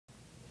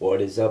What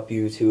is up,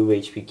 YouTube?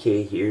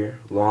 HPK here.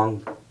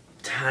 Long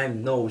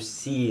time no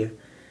see. I'm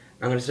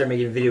gonna start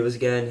making videos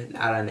again,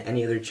 not on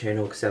any other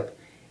channel except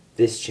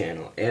this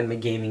channel and my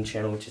gaming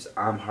channel, which is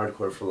I'm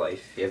Hardcore for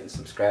Life. If you haven't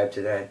subscribed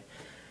to that,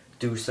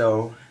 do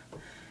so.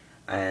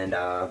 And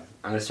I'm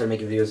gonna start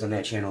making videos on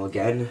that channel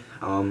again.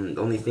 The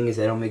only thing is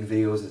I don't make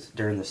videos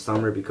during the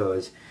summer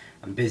because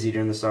I'm busy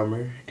during the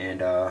summer,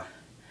 and I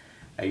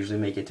usually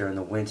make it during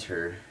the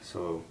winter.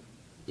 So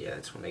yeah,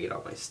 that's when I get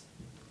all my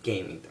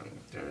gaming done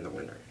during the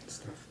winter and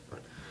stuff.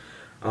 But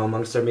I'm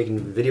gonna start making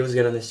videos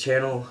again on this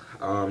channel.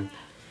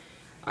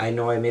 I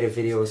know I made a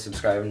video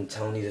subscribing,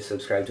 telling you to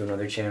subscribe to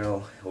another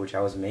channel which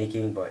I was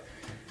making, but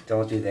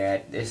don't do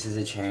that. This is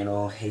a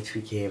channel,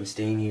 HPK. I'm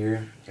staying here.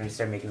 I'm gonna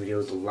start making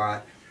videos a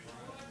lot,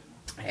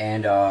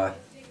 and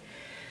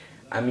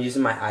I'm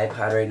using my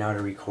iPod right now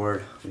to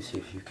record. Let me see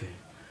if you can.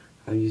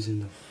 I'm using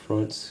the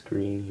front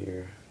screen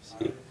here.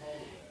 See,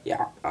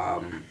 yeah.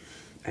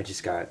 I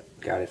just got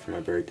it for my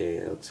birthday.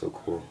 It looks so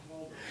cool.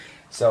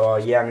 So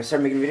yeah, I'm gonna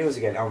start making videos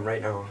again.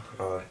 Right now,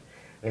 I'm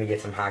gonna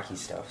get some hockey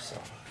stuff. So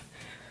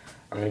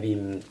I'm gonna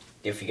be.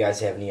 If you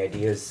guys have any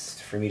ideas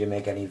for me to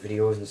make any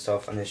videos and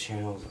stuff on this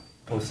channel,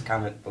 post a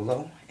comment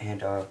below.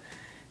 And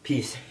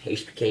peace.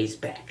 HPK is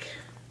back.